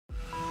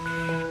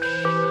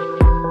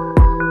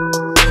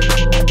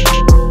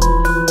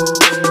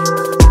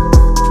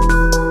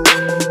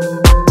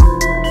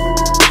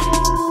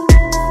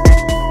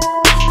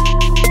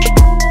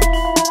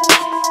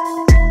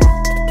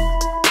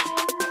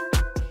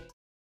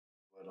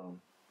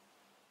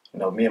You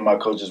know, me and my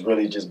coach has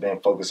really just been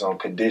focused on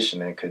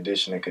conditioning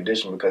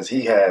because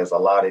he has a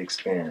lot of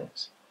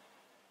experience.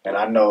 And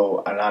I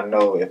know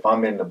if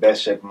I'm in the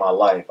best shape of my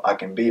life, I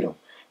can beat him.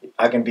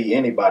 I can beat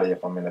anybody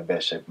if I'm in the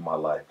best shape of my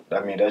life.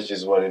 I mean, that's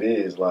just what it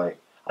is. Like,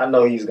 I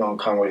know he's gonna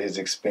come with his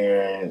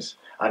experience.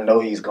 I know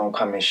he's gonna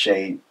come in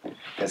shape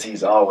because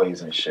he's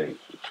always in shape.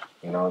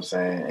 You know what I'm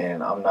saying?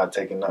 And I'm not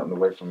taking nothing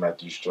away from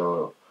Matthew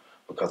Stroud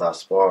because I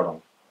sparred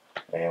him,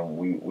 and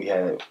we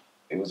had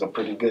it was a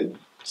pretty good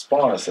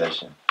sparring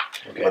session.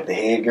 Okay. But the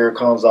headgear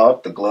comes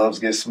off, the gloves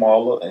get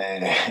smaller,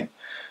 and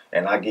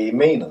and I get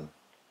meaner.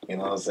 You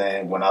know what I'm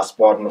saying? When I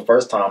sparred him the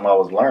first time, I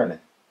was learning,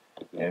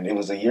 and it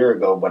was a year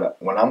ago. But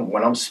when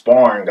I'm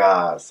sparring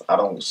guys, I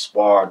don't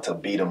spar to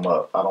beat them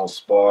up. I don't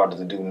spar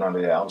to do none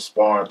of that. I'm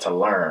sparring to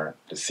learn,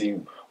 to see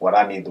what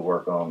I need to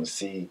work on, to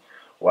see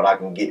what I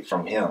can get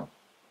from him.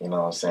 You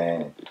know what I'm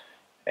saying?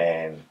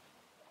 And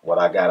what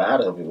I got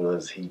out of it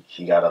was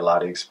he got a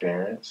lot of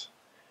experience,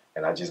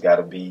 and I just got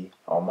to be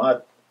on my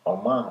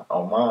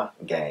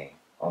game,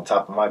 on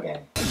top of my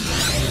game.